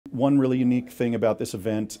one really unique thing about this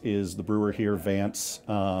event is the brewer here, Vance.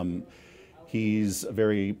 He's a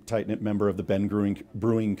very tight-knit member of the Bend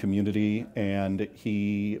brewing community, and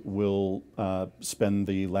he will spend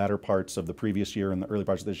the latter parts of the previous year and the early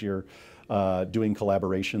parts of this year doing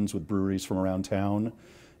collaborations with breweries from around town.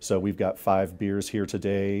 So we've got 5 beers here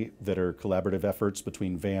today that are collaborative efforts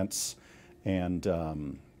between Vance and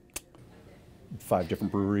 5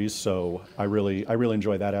 different breweries. So I really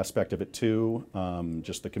enjoy that aspect of it too,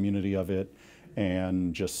 just the community of it,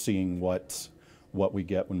 and just seeing what we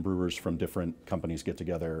get when brewers from different companies get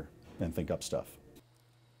together and think up stuff.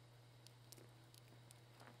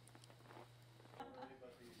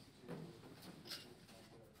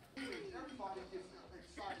 Everybody gets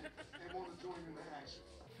excited and wants to join in the action.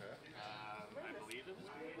 I believe it.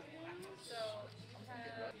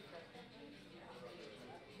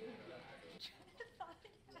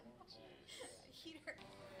 Heater.